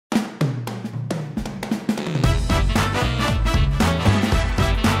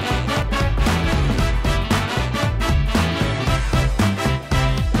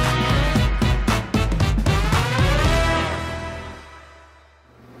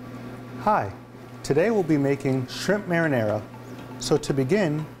Hi, today we'll be making shrimp marinara. So to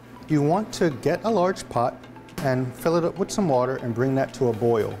begin, you want to get a large pot and fill it up with some water and bring that to a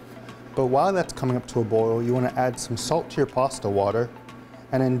boil. But while that's coming up to a boil, you want to add some salt to your pasta water.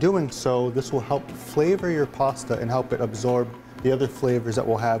 And in doing so, this will help flavor your pasta and help it absorb the other flavors that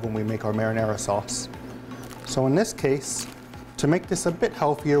we'll have when we make our marinara sauce. So in this case, to make this a bit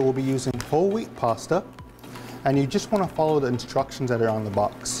healthier, we'll be using whole wheat pasta. And you just want to follow the instructions that are on the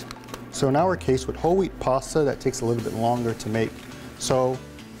box. So in our case, with whole wheat pasta, that takes a little bit longer to make. So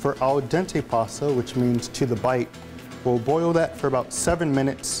for al dente pasta, which means to the bite, we'll boil that for about 7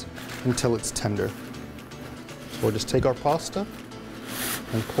 minutes until it's tender. So we'll just take our pasta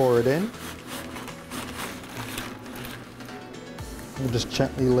and pour it in. We'll just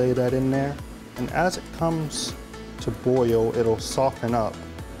gently lay that in there. And as it comes to boil, it'll soften up.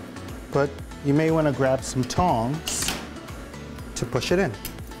 But you may want to grab some tongs to push it in.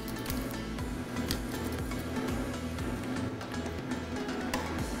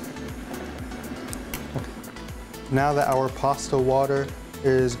 Now that our pasta water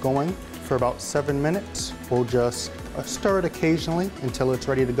is going for about 7 minutes, we'll just stir it occasionally until it's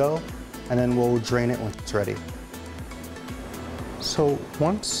ready to go, and then we'll drain it when it's ready. So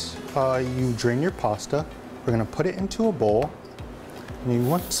once you drain your pasta, we're going to put it into a bowl, and you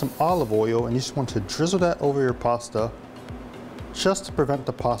want some olive oil, and you just want to drizzle that over your pasta just to prevent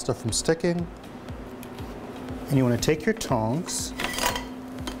the pasta from sticking. And you want to take your tongs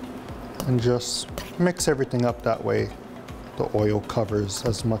and just mix everything up that way the oil covers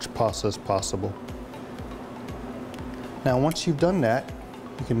as much pasta as possible. Now once you've done that,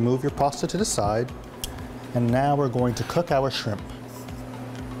 you can move your pasta to the side, and now we're going to cook our shrimp.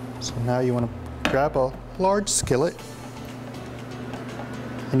 So now you want to grab a large skillet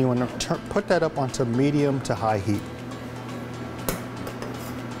and you want to put that up onto medium to high heat.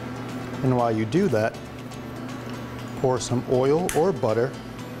 And while you do that, pour some oil or butter,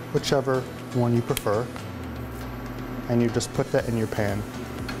 whichever one you prefer, and you just put that in your pan.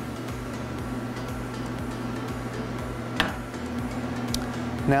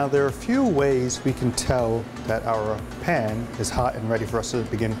 Now there are a few ways we can tell that our pan is hot and ready for us to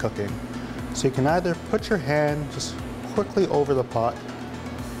begin cooking. So you can either put your hand just quickly over the pot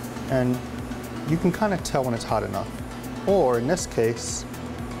and you can kind of tell when it's hot enough. Or in this case,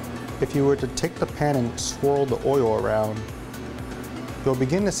 if you were to take the pan and swirl the oil around, you'll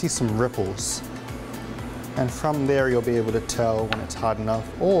begin to see some ripples. And from there, you'll be able to tell when it's hot enough.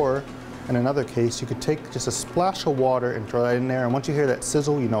 Or in another case, you could take just a splash of water and throw that in there. And once you hear that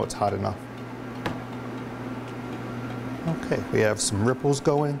sizzle, you know it's hot enough. Okay, we have some ripples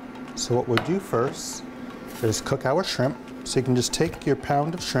going. So what we'll do first is cook our shrimp. So you can just take your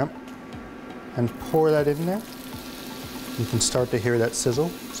pound of shrimp and pour that in there. You can start to hear that sizzle.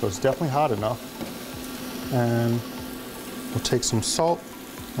 So it's definitely hot enough. And we'll take some salt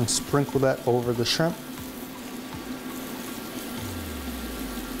and sprinkle that over the shrimp.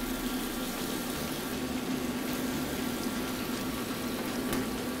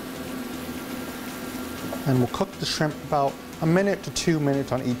 And we'll cook the shrimp about 1 to 2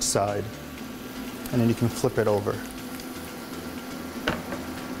 minutes on each side. And then you can flip it over.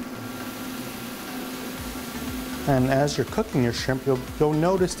 And as you're cooking your shrimp, you'll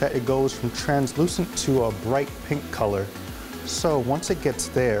notice that it goes from translucent to a bright pink color. So once it gets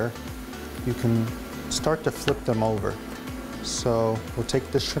there, you can start to flip them over. So we'll take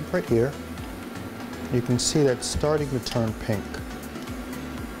this shrimp right here. You can see that it's starting to turn pink,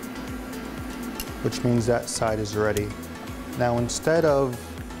 which means that side is ready. Now instead of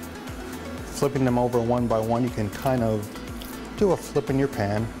flipping them over one by one, you can kind of do a flip in your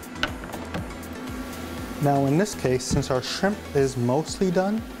pan. Now in this case, since our shrimp is mostly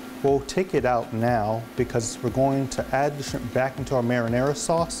done, we'll take it out now because we're going to add the shrimp back into our marinara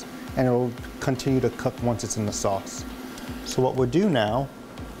sauce and it will continue to cook once it's in the sauce. So what we'll do now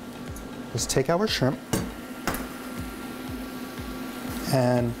is take our shrimp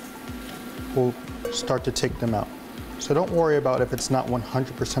and we'll start to take them out. So don't worry about if it's not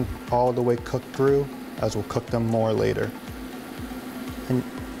 100% all the way cooked through, as we'll cook them more later. And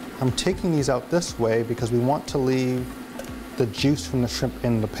I'm taking these out this way because we want to leave the juice from the shrimp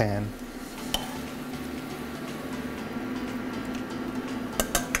in the pan.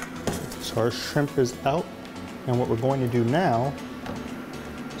 So our shrimp is out, and what we're going to do now,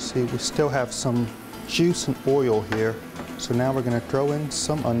 see, we still have some juice and oil here. So now we're going to throw in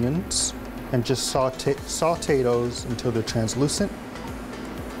some onions and just saute those until they're translucent.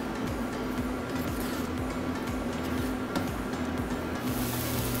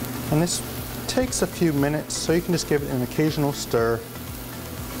 And this takes a few minutes, so you can just give it an occasional stir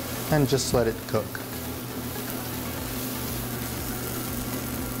and just let it cook.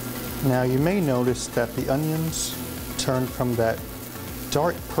 Now you may notice that the onions turn from that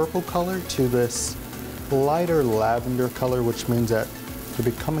dark purple color to this lighter lavender color, which means that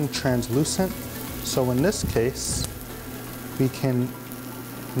they're becoming translucent. So in this case, we can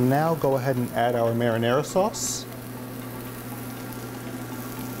now go ahead and add our marinara sauce.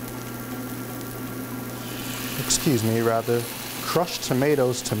 Excuse me, rather, crushed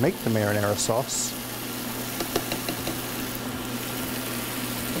tomatoes to make the marinara sauce.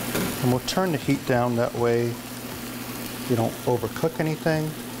 And we'll turn the heat down, that way you don't overcook anything.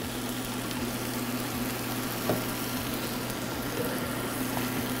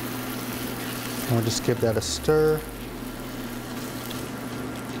 And we'll just give that a stir.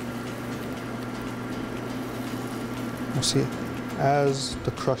 You see, as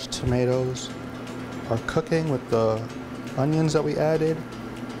the crushed tomatoes are cooking with the onions that we added,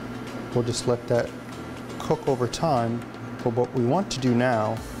 we'll just let that cook over time. But what we want to do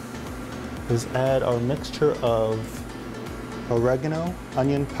now is add our mixture of oregano,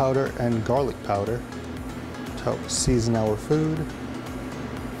 onion powder, and garlic powder to help season our food.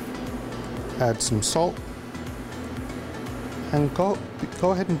 Add some salt, and go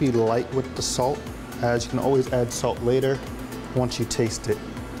ahead and be light with the salt, as you can always add salt later once you taste it.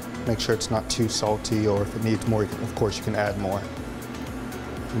 Make sure it's not too salty, or if it needs more, of course you can add more.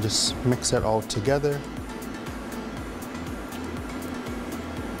 And just mix that all together.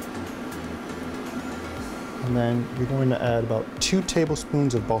 And then you're going to add about 2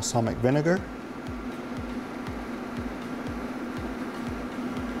 tablespoons of balsamic vinegar.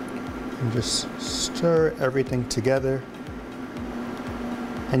 And just stir everything together.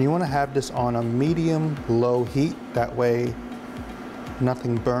 And you want to have this on a medium-low heat, that way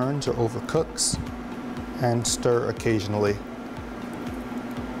nothing burns or overcooks, and stir occasionally.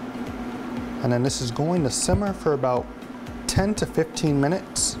 And then this is going to simmer for about 10 to 15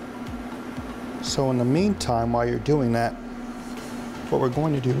 minutes. So in the meantime, while you're doing that, what we're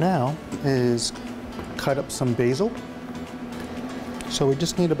going to do now is cut up some basil. So we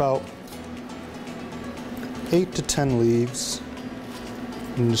just need about 8 to 10 leaves,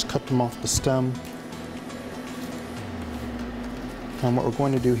 and just cut them off the stem. And what we're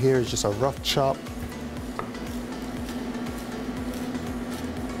going to do here is just a rough chop.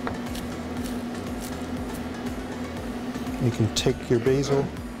 You can take your basil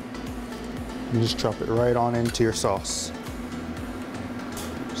and just drop it right on into your sauce.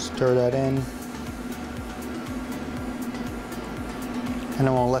 Stir that in. And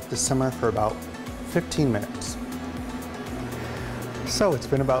then we'll let this simmer for about 15 minutes. So it's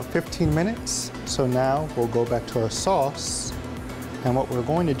been about 15 minutes. So now we'll go back to our sauce. And what we're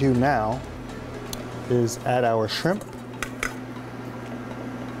going to do now is add our shrimp.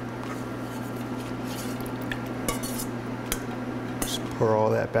 Just pour all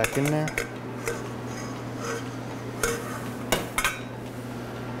that back in there.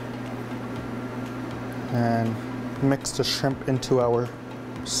 And mix the shrimp into our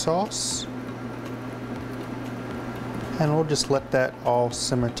sauce. And we'll just let that all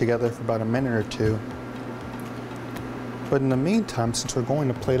simmer together for about a minute or two. But in the meantime, since we're going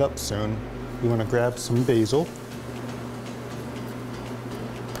to plate up soon, we want to grab some basil.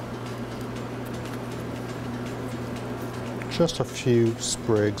 Just a few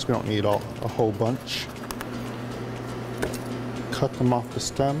sprigs, we don't need a whole bunch. Cut them off the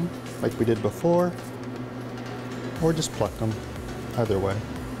stem like we did before, or just pluck them, either way.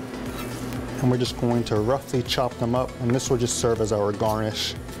 And we're just going to roughly chop them up, and this will just serve as our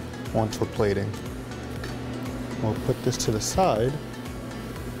garnish once we're plating. We'll put this to the side.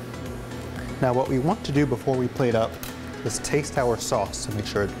 Now what we want to do before we plate up is taste our sauce to make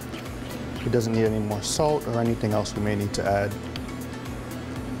sure it doesn't need any more salt or anything else we may need to add.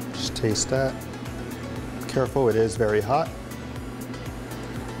 Just taste that. Careful, it is very hot.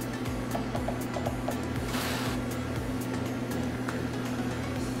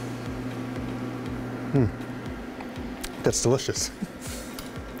 That's delicious.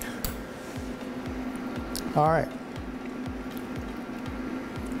 All right.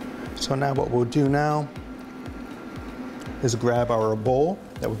 So now what we'll do now is grab our bowl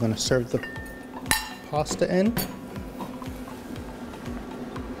that we're going to serve the pasta in.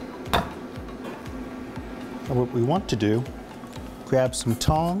 And what we want to do, grab some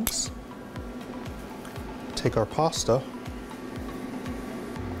tongs, take our pasta.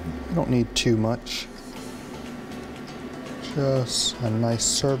 You don't need too much. Just a nice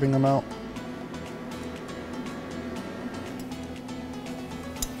serving amount.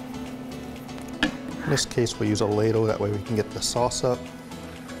 In this case, we'll use a ladle, that way we can get the sauce up.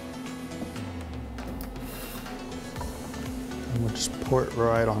 just pour it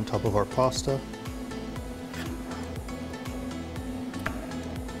right on top of our pasta.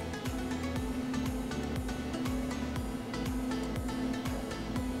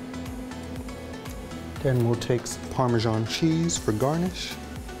 Then we'll take some Parmesan cheese for garnish.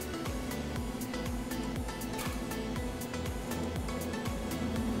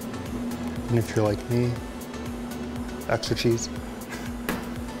 And if you're like me, extra cheese.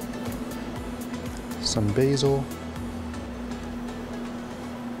 Some basil.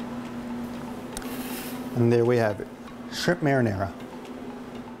 And there we have it, shrimp marinara.